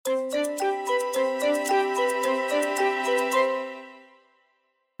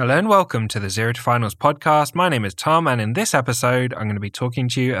Hello and welcome to the Zero to Finals podcast. My name is Tom, and in this episode, I'm going to be talking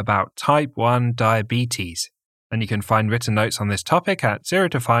to you about type 1 diabetes. And you can find written notes on this topic at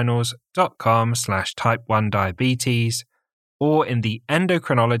zerotofinals.com/type1diabetes or in the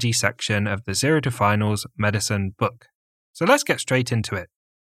endocrinology section of the Zero to Finals medicine book. So let's get straight into it.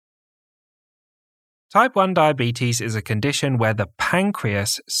 Type 1 diabetes is a condition where the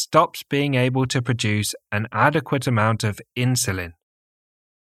pancreas stops being able to produce an adequate amount of insulin.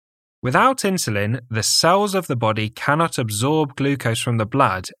 Without insulin, the cells of the body cannot absorb glucose from the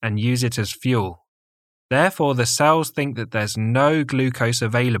blood and use it as fuel. Therefore, the cells think that there's no glucose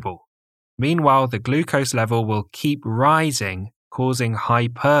available. Meanwhile, the glucose level will keep rising, causing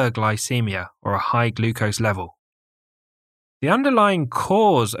hyperglycemia or a high glucose level. The underlying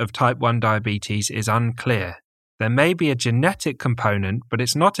cause of type 1 diabetes is unclear. There may be a genetic component, but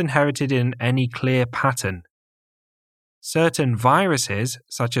it's not inherited in any clear pattern. Certain viruses,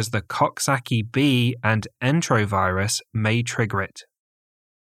 such as the Coxsackie-B and enterovirus, may trigger it.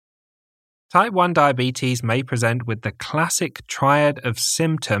 Type 1 diabetes may present with the classic triad of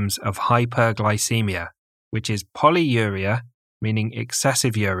symptoms of hyperglycemia, which is polyuria, meaning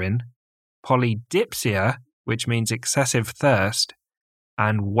excessive urine, polydipsia, which means excessive thirst,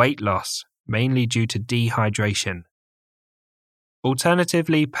 and weight loss, mainly due to dehydration.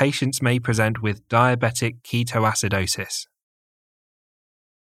 Alternatively, patients may present with diabetic ketoacidosis.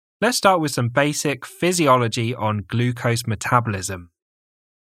 Let's start with some basic physiology on glucose metabolism.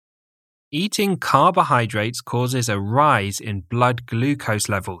 Eating carbohydrates causes a rise in blood glucose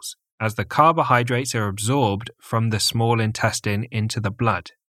levels as the carbohydrates are absorbed from the small intestine into the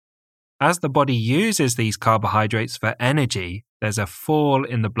blood. As the body uses these carbohydrates for energy, there's a fall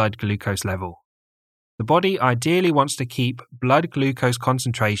in the blood glucose level. The body ideally wants to keep blood glucose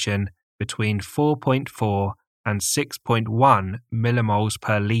concentration between 4.4 and 6.1 millimoles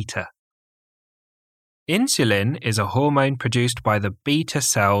per litre. Insulin is a hormone produced by the beta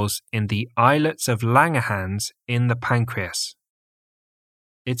cells in the islets of Langerhans in the pancreas.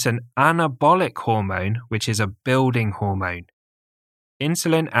 It's an anabolic hormone, which is a building hormone.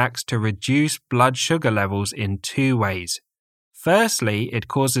 Insulin acts to reduce blood sugar levels in two ways. Firstly, it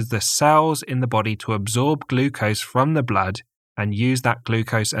causes the cells in the body to absorb glucose from the blood and use that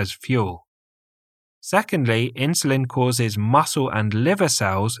glucose as fuel. Secondly, insulin causes muscle and liver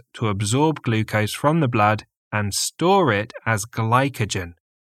cells to absorb glucose from the blood and store it as glycogen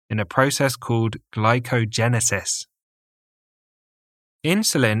in a process called glycogenesis.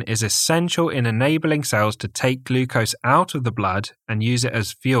 Insulin is essential in enabling cells to take glucose out of the blood and use it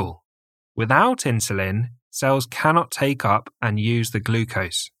as fuel. Without insulin, cells cannot take up and use the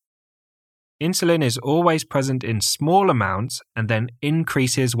glucose. Insulin is always present in small amounts and then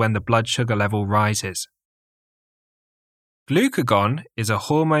increases when the blood sugar level rises. Glucagon is a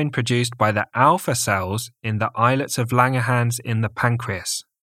hormone produced by the alpha cells in the islets of Langerhans in the pancreas.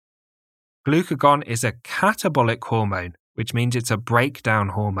 Glucagon is a catabolic hormone, which means it's a breakdown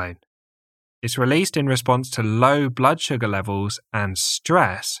hormone. It's released in response to low blood sugar levels and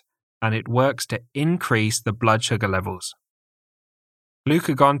stress, and it works to increase the blood sugar levels.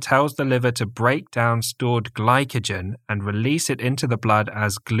 Glucagon tells the liver to break down stored glycogen and release it into the blood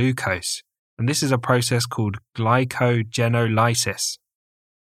as glucose, and this is a process called glycogenolysis.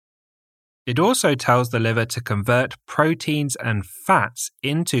 It also tells the liver to convert proteins and fats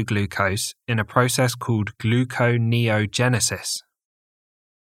into glucose in a process called gluconeogenesis.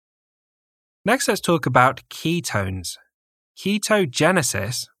 Next, let's talk about ketones.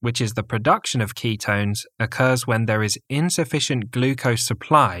 Ketogenesis, which is the production of ketones, occurs when there is insufficient glucose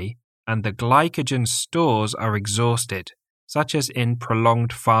supply and the glycogen stores are exhausted, such as in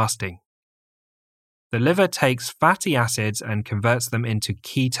prolonged fasting. The liver takes fatty acids and converts them into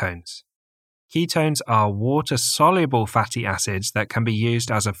ketones. Ketones are water-soluble fatty acids that can be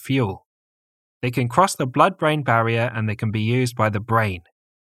used as a fuel. They can cross the blood-brain barrier and they can be used by the brain.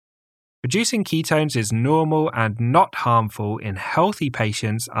 Producing ketones is normal and not harmful in healthy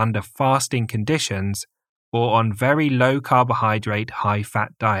patients under fasting conditions or on very low carbohydrate, high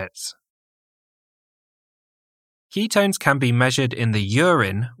fat diets. Ketones can be measured in the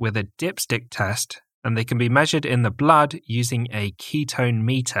urine with a dipstick test, and they can be measured in the blood using a ketone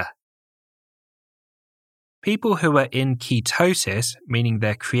meter. People who are in ketosis, meaning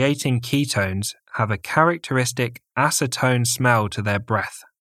they're creating ketones, have a characteristic acetone smell to their breath.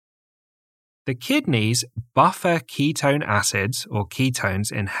 The kidneys buffer ketone acids or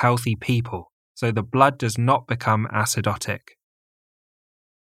ketones in healthy people, so the blood does not become acidotic.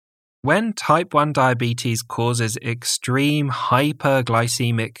 When type 1 diabetes causes extreme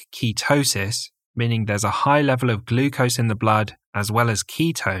hyperglycemic ketosis, meaning there's a high level of glucose in the blood as well as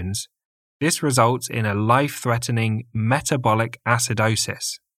ketones, this results in a life-threatening metabolic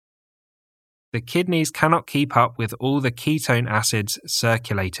acidosis. The kidneys cannot keep up with all the ketone acids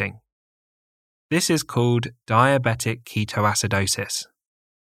circulating. This is called diabetic ketoacidosis.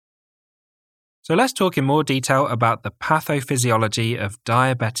 So let's talk in more detail about the pathophysiology of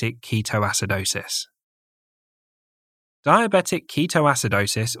diabetic ketoacidosis. Diabetic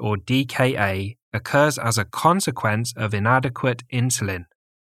ketoacidosis, or DKA, occurs as a consequence of inadequate insulin.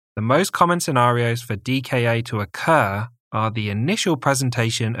 The most common scenarios for DKA to occur are the initial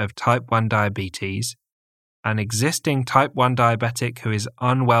presentation of type 1 diabetes, an existing type 1 diabetic who is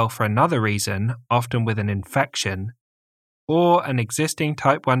unwell for another reason, often with an infection, or an existing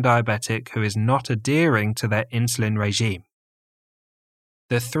type 1 diabetic who is not adhering to their insulin regime.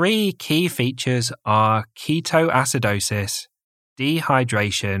 The three key features are ketoacidosis,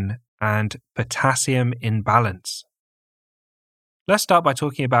 dehydration, and potassium imbalance. Let's start by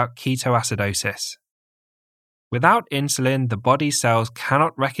talking about ketoacidosis. Without insulin, the body cells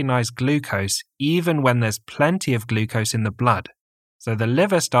cannot recognize glucose even when there's plenty of glucose in the blood, so the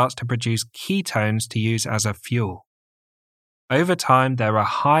liver starts to produce ketones to use as a fuel. Over time, there are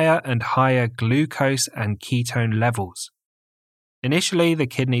higher and higher glucose and ketone levels. Initially, the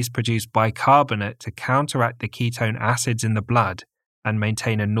kidneys produce bicarbonate to counteract the ketone acids in the blood and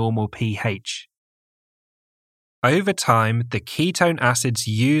maintain a normal pH. Over time, the ketone acids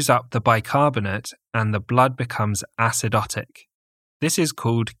use up the bicarbonate and the blood becomes acidotic. This is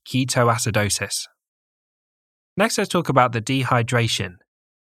called ketoacidosis. Next, let's talk about the dehydration.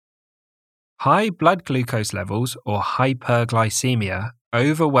 High blood glucose levels, or hyperglycemia,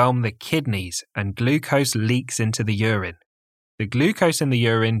 overwhelm the kidneys and glucose leaks into the urine. The glucose in the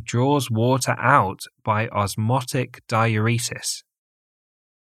urine draws water out by osmotic diuresis.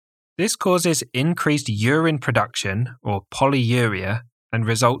 This causes increased urine production, or polyuria, and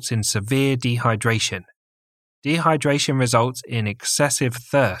results in severe dehydration. Dehydration results in excessive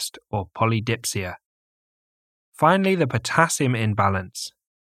thirst, or polydipsia. Finally, the potassium imbalance.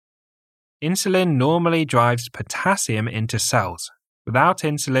 Insulin normally drives potassium into cells. Without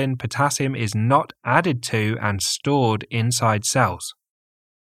insulin, potassium is not added to and stored inside cells.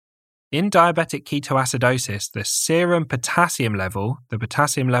 In diabetic ketoacidosis, the serum potassium level, the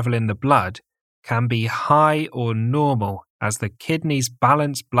potassium level in the blood, can be high or normal as the kidneys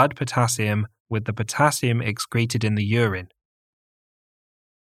balance blood potassium with the potassium excreted in the urine.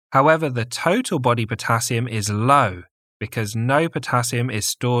 However, the total body potassium is low because no potassium is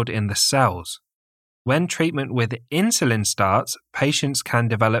stored in the cells. When treatment with insulin starts, patients can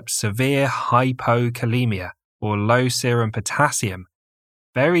develop severe hypokalemia, or low serum potassium,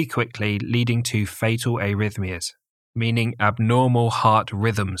 very quickly leading to fatal arrhythmias, meaning abnormal heart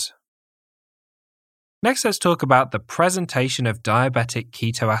rhythms. Next, let's talk about the presentation of diabetic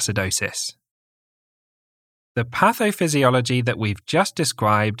ketoacidosis. The pathophysiology that we've just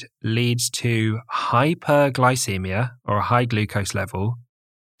described leads to hyperglycemia, or a high glucose level,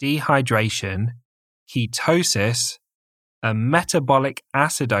 dehydration, ketosis, a metabolic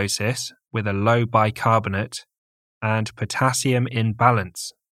acidosis with a low bicarbonate, and potassium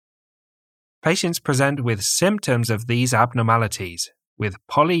imbalance. Patients present with symptoms of these abnormalities, with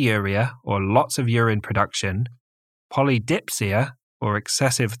polyuria, or lots of urine production, polydipsia, or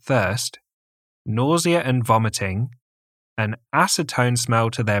excessive thirst, nausea and vomiting, an acetone smell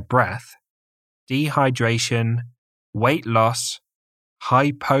to their breath, dehydration, weight loss,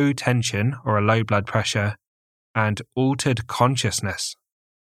 hypotension, or a low blood pressure, and altered consciousness.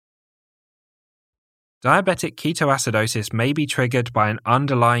 Diabetic ketoacidosis may be triggered by an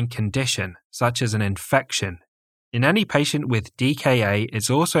underlying condition, such as an infection. In any patient with DKA, it's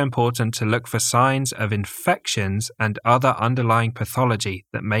also important to look for signs of infections and other underlying pathology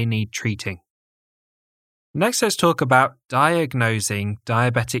that may need treating. Next, let's talk about diagnosing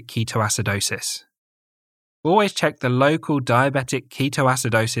diabetic ketoacidosis. Always check the local diabetic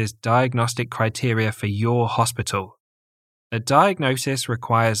ketoacidosis diagnostic criteria for your hospital. A diagnosis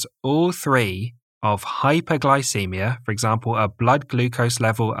requires all three of hyperglycemia, for example, a blood glucose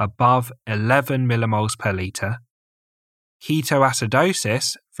level above 11 millimoles per litre,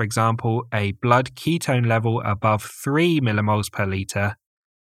 ketoacidosis, for example, a blood ketone level above 3 millimoles per litre,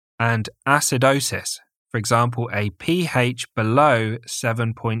 and acidosis, for example, a pH below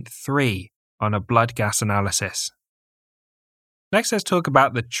 7.3 on a blood gas analysis. Next, let's talk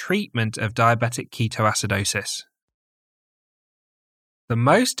about the treatment of diabetic ketoacidosis. The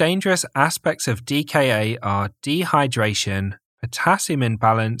most dangerous aspects of DKA are dehydration, potassium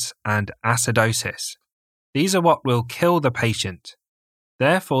imbalance, and acidosis. These are what will kill the patient.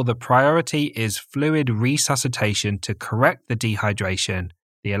 Therefore, the priority is fluid resuscitation to correct the dehydration,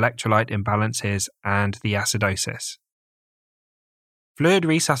 the electrolyte imbalances, and the acidosis. Fluid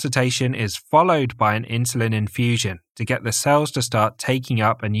resuscitation is followed by an insulin infusion to get the cells to start taking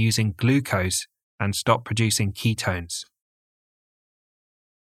up and using glucose and stop producing ketones.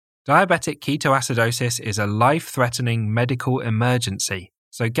 Diabetic ketoacidosis is a life-threatening medical emergency,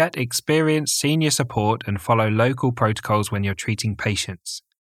 so get experienced senior support and follow local protocols when you're treating patients.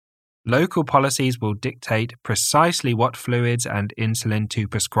 Local policies will dictate precisely what fluids and insulin to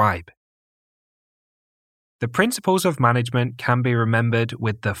prescribe. The principles of management can be remembered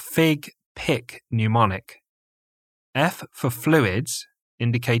with the FIG-PIC mnemonic. F for fluids,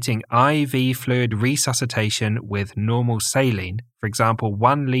 indicating IV fluid resuscitation with normal saline, for example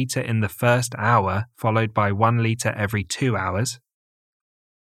 1 litre in the first hour followed by 1 litre every 2 hours.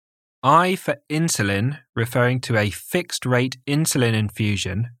 I for insulin, referring to a fixed rate insulin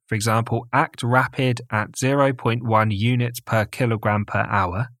infusion, for example act rapid at 0.1 units per kilogram per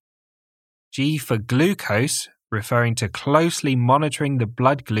hour. G for glucose, referring to closely monitoring the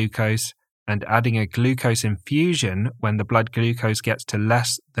blood glucose and adding a glucose infusion when the blood glucose gets to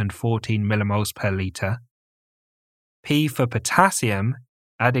less than 14 millimoles per litre. P for potassium,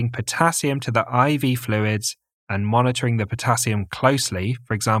 adding potassium to the IV fluids and monitoring the potassium closely,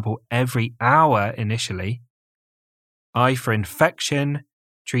 for example, every hour initially. I for infection,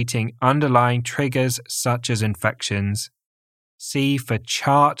 treating underlying triggers such as infections. C for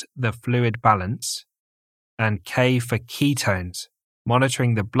chart the fluid balance. And K for ketones,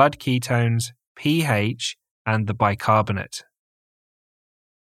 monitoring the blood ketones, pH, and the bicarbonate.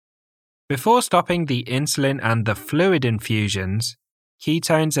 Before stopping the insulin and the fluid infusions,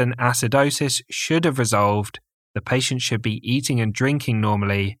 ketones and acidosis should have resolved, the patient should be eating and drinking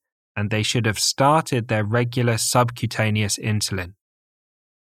normally, and they should have started their regular subcutaneous insulin.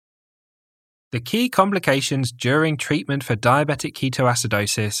 The key complications during treatment for diabetic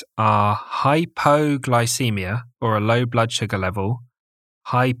ketoacidosis are hypoglycemia, or a low blood sugar level,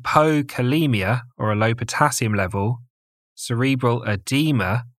 hypokalemia, or a low potassium level, cerebral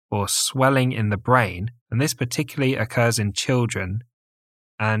edema, or swelling in the brain, and this particularly occurs in children,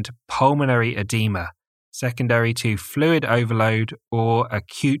 and pulmonary edema, secondary to fluid overload or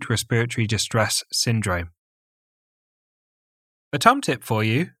acute respiratory distress syndrome. A Tom tip for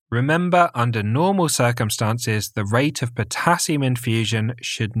you: remember, under normal circumstances, the rate of potassium infusion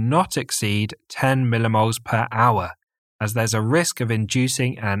should not exceed 10 millimoles per hour, as there's a risk of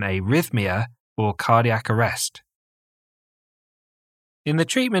inducing an arrhythmia or cardiac arrest. In the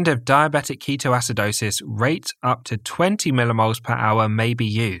treatment of diabetic ketoacidosis, rates up to 20 millimoles per hour may be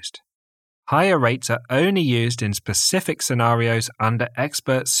used. Higher rates are only used in specific scenarios under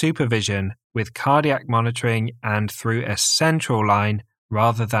expert supervision with cardiac monitoring and through a central line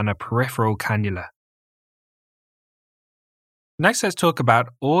rather than a peripheral cannula. Next, let's talk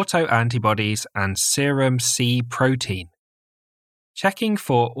about autoantibodies and serum C protein. Checking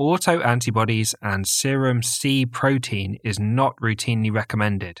for autoantibodies and serum C protein is not routinely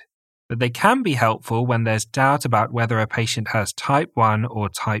recommended, but they can be helpful when there's doubt about whether a patient has type 1 or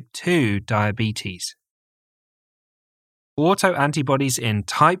type 2 diabetes. Autoantibodies in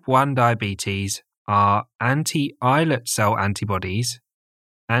type 1 diabetes are anti-islet cell antibodies,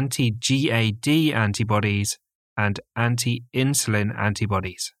 anti-GAD antibodies, and anti-insulin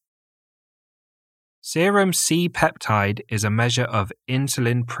antibodies. Serum C-peptide is a measure of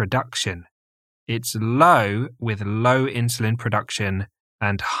insulin production. It's low with low insulin production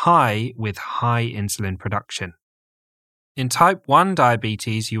and high with high insulin production. In type 1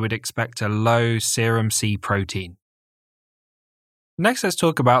 diabetes, you would expect a low serum C protein. Next, let's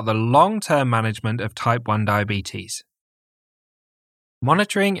talk about the long-term management of type 1 diabetes.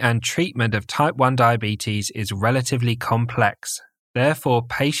 Monitoring and treatment of type 1 diabetes is relatively complex. Therefore,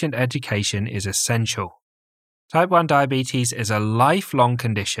 patient education is essential. Type 1 diabetes is a lifelong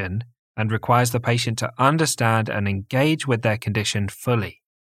condition and requires the patient to understand and engage with their condition fully.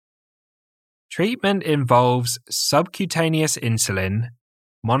 Treatment involves subcutaneous insulin,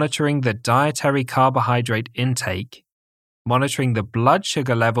 monitoring the dietary carbohydrate intake, monitoring the blood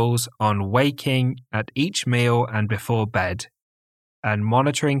sugar levels on waking, at each meal and before bed, and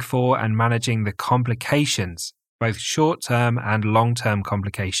monitoring for and managing the complications, both short-term and long-term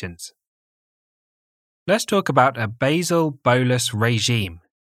complications. Let's talk about a basal bolus regime.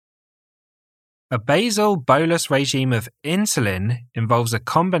 A basal bolus regime of insulin involves a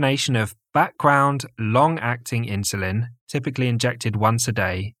combination of background long-acting insulin, typically injected once a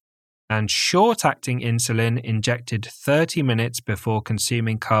day, and short-acting insulin injected 30 minutes before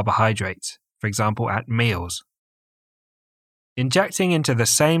consuming carbohydrates, for example at meals. Injecting into the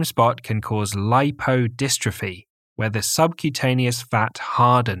same spot can cause lipodystrophy, where the subcutaneous fat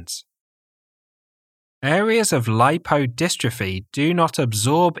hardens. Areas of lipodystrophy do not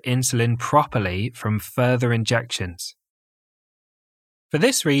absorb insulin properly from further injections. For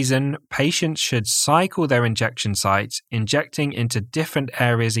this reason, patients should cycle their injection sites, injecting into different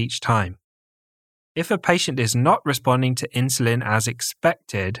areas each time. If a patient is not responding to insulin as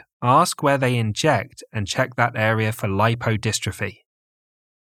expected, ask where they inject and check that area for lipodystrophy.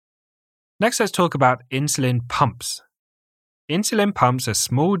 Next, let's talk about insulin pumps. Insulin pumps are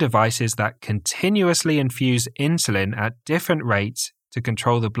small devices that continuously infuse insulin at different rates to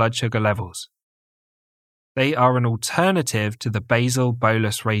control the blood sugar levels. They are an alternative to the basal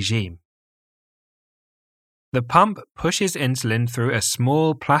bolus regime. The pump pushes insulin through a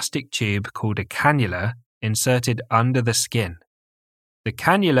small plastic tube called a cannula inserted under the skin. The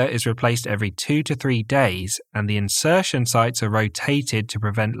cannula is replaced every 2 to 3 days, and the insertion sites are rotated to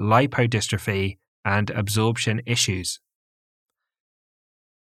prevent lipodystrophy and absorption issues.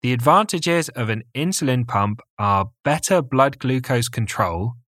 The advantages of an insulin pump are better blood glucose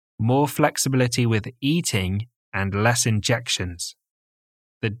control, more flexibility with eating, and less injections.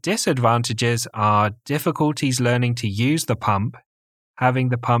 The disadvantages are difficulties learning to use the pump, having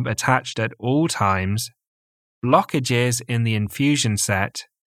the pump attached at all times, blockages in the infusion set,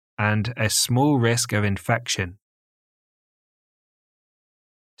 and a small risk of infection.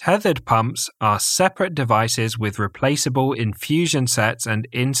 Tethered pumps are separate devices with replaceable infusion sets and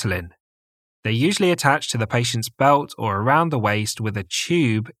insulin. They're usually attached to the patient's belt or around the waist with a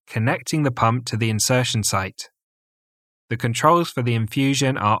tube connecting the pump to the insertion site. The controls for the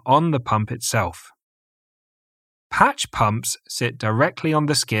infusion are on the pump itself. Patch pumps sit directly on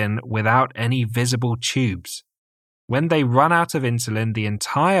the skin without any visible tubes. When they run out of insulin, the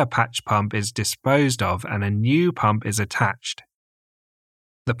entire patch pump is disposed of and a new pump is attached.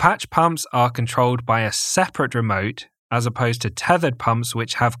 The patch pumps are controlled by a separate remote as opposed to tethered pumps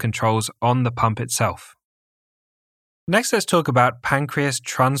which have controls on the pump itself. Next, let's talk about pancreas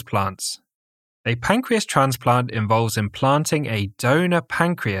transplants. A pancreas transplant involves implanting a donor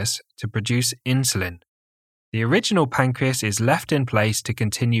pancreas to produce insulin. The original pancreas is left in place to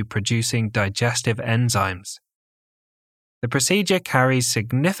continue producing digestive enzymes. The procedure carries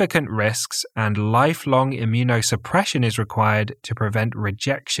significant risks and lifelong immunosuppression is required to prevent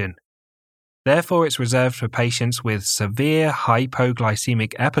rejection. Therefore, it's reserved for patients with severe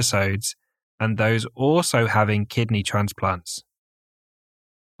hypoglycemic episodes and those also having kidney transplants.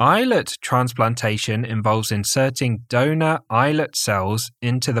 Islet transplantation involves inserting donor islet cells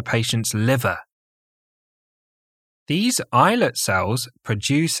into the patient's liver. These islet cells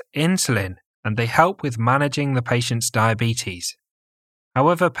produce insulin, and they help with managing the patient's diabetes.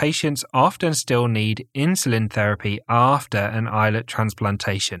 However, patients often still need insulin therapy after an islet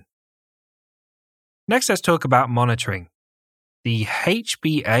transplantation. Next, let's talk about monitoring. The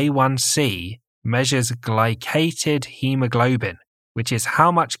HbA1c measures glycated hemoglobin, which is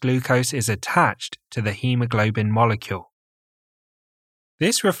how much glucose is attached to the hemoglobin molecule.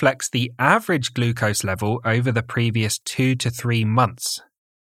 This reflects the average glucose level over the previous 2 to 3 months.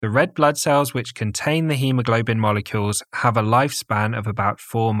 The red blood cells which contain the hemoglobin molecules have a lifespan of about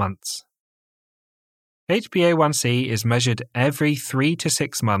 4 months. HbA1c is measured every 3 to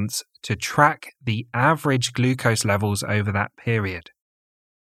 6 months to track the average glucose levels over that period.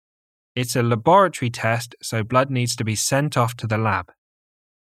 It's a laboratory test, so blood needs to be sent off to the lab.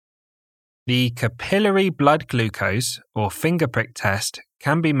 The capillary blood glucose, or finger prick test,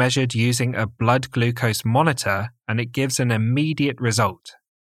 can be measured using a blood glucose monitor, and it gives an immediate result.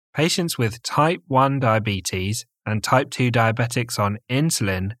 Patients with type 1 diabetes and type 2 diabetics on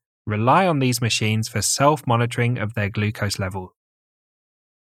insulin rely on these machines for self-monitoring of their glucose level.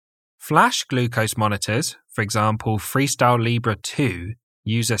 Flash glucose monitors, for example Freestyle Libre 2,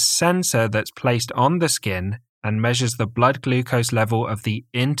 use a sensor that's placed on the skin and measures the blood glucose level of the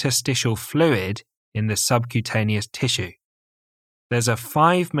interstitial fluid in the subcutaneous tissue. There's a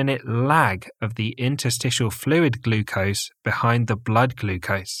 5-minute lag of the interstitial fluid glucose behind the blood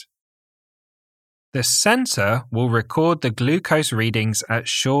glucose. The sensor will record the glucose readings at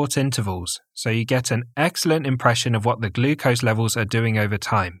short intervals, so you get an excellent impression of what the glucose levels are doing over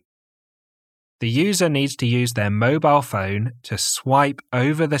time. The user needs to use their mobile phone to swipe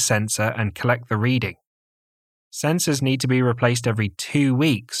over the sensor and collect the reading. Sensors need to be replaced every 2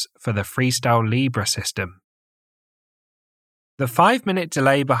 weeks for the Freestyle Libre system. The 5-minute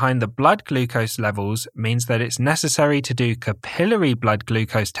delay behind the blood glucose levels means that it's necessary to do capillary blood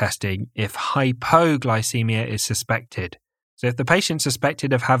glucose testing if hypoglycemia is suspected. So if the patient's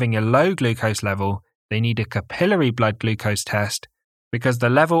suspected of having a low glucose level, they need a capillary blood glucose test because the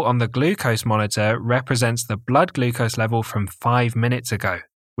level on the glucose monitor represents the blood glucose level from 5 minutes ago,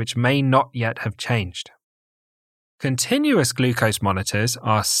 which may not yet have changed. Continuous glucose monitors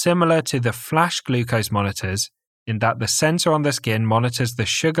are similar to the flash glucose monitors in that the sensor on the skin monitors the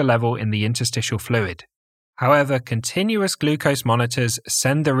sugar level in the interstitial fluid. However, continuous glucose monitors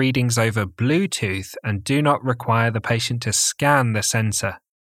send the readings over Bluetooth and do not require the patient to scan the sensor.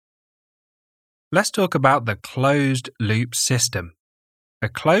 Let's talk about the closed-loop system. A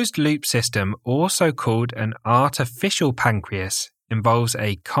closed-loop system, also called an artificial pancreas, involves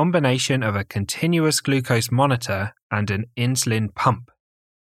a combination of a continuous glucose monitor and an insulin pump.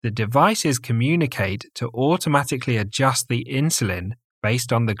 The devices communicate to automatically adjust the insulin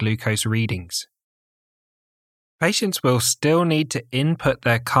based on the glucose readings. Patients will still need to input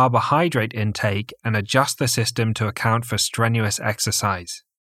their carbohydrate intake and adjust the system to account for strenuous exercise.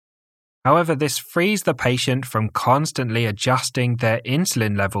 However, this frees the patient from constantly adjusting their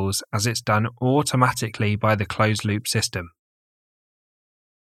insulin levels as it's done automatically by the closed-loop system.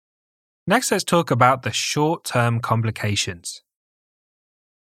 Next, let's talk about the short-term complications.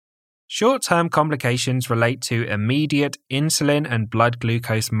 Short-term complications relate to immediate insulin and blood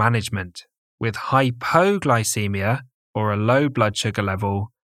glucose management, with hypoglycemia, or a low blood sugar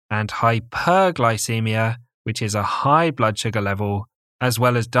level, and hyperglycemia, which is a high blood sugar level, as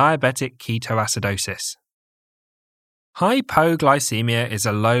well as diabetic ketoacidosis. Hypoglycemia is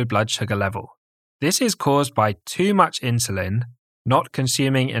a low blood sugar level. This is caused by too much insulin, not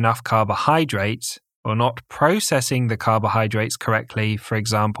consuming enough carbohydrates, or not processing the carbohydrates correctly, for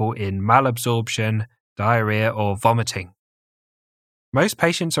example in malabsorption, diarrhea, or vomiting. Most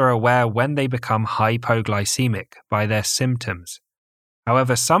patients are aware when they become hypoglycemic by their symptoms.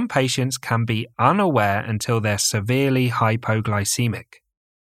 However, some patients can be unaware until they're severely hypoglycemic.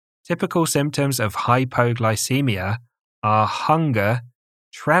 Typical symptoms of hypoglycemia are hunger,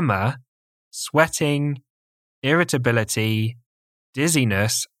 tremor, sweating, irritability,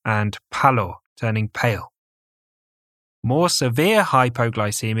 dizziness, and pallor, turning pale. More severe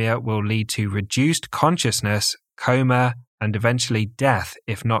hypoglycemia will lead to reduced consciousness, coma, and eventually death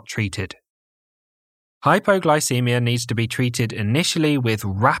if not treated. Hypoglycemia needs to be treated initially with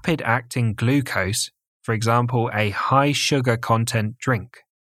rapid-acting glucose, for example, a high-sugar content drink.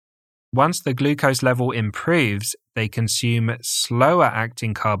 Once the glucose level improves, they consume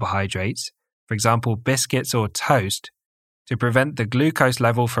slower-acting carbohydrates, for example, biscuits or toast, to prevent the glucose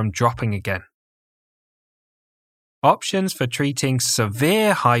level from dropping again. Options for treating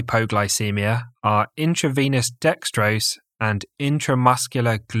severe hypoglycemia are intravenous dextrose and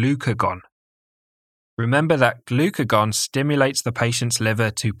intramuscular glucagon. Remember that glucagon stimulates the patient's liver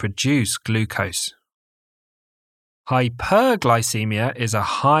to produce glucose. Hyperglycemia is a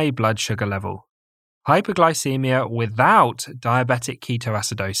high blood sugar level. Hyperglycemia without diabetic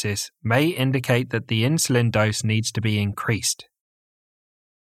ketoacidosis may indicate that the insulin dose needs to be increased.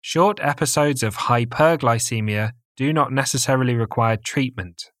 Short episodes of hyperglycemia do not necessarily require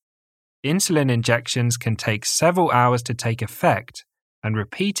treatment. Insulin injections can take several hours to take effect, and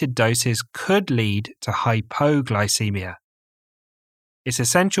repeated doses could lead to hypoglycemia. It's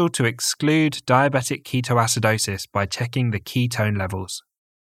essential to exclude diabetic ketoacidosis by checking the ketone levels.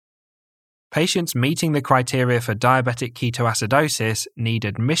 Patients meeting the criteria for diabetic ketoacidosis need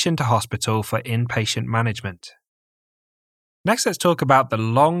admission to hospital for inpatient management. Next, let's talk about the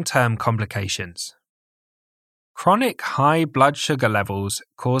long-term complications. Chronic high blood sugar levels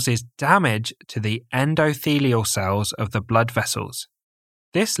causes damage to the endothelial cells of the blood vessels.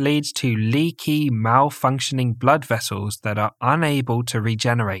 This leads to leaky, malfunctioning blood vessels that are unable to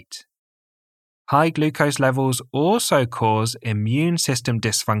regenerate. High glucose levels also cause immune system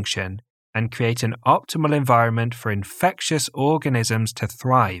dysfunction and create an optimal environment for infectious organisms to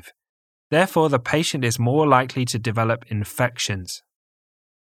thrive. Therefore, the patient is more likely to develop infections.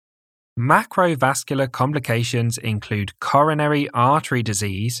 Macrovascular complications include coronary artery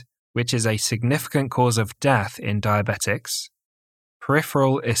disease, which is a significant cause of death in diabetics,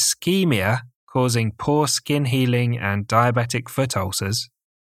 peripheral ischemia, causing poor skin healing and diabetic foot ulcers,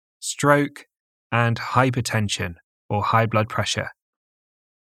 stroke, and hypertension, or high blood pressure.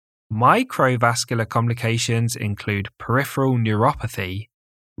 Microvascular complications include peripheral neuropathy,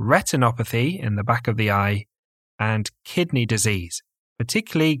 retinopathy in the back of the eye, and kidney disease,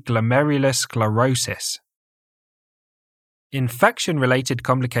 particularly glomerular sclerosis. Infection-related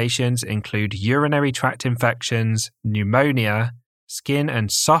complications include urinary tract infections, pneumonia, skin and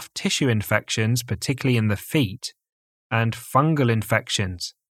soft tissue infections, particularly in the feet, and fungal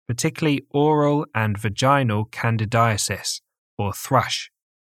infections, particularly oral and vaginal candidiasis, or thrush.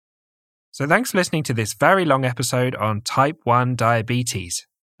 So thanks for listening to this very long episode on type 1 diabetes.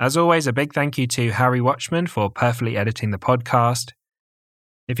 As always, a big thank you to Harry Watchman for perfectly editing the podcast.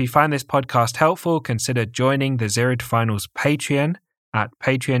 If you find this podcast helpful, consider joining the Zero to Finals Patreon at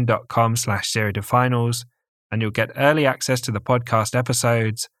patreon.com/zerotofinals, and you'll get early access to the podcast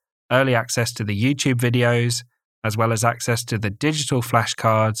episodes, early access to the YouTube videos, as well as access to the digital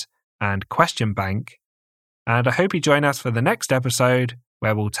flashcards and question bank. And I hope you join us for the next episode,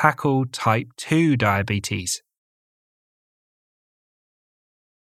 where we'll tackle type 2 diabetes.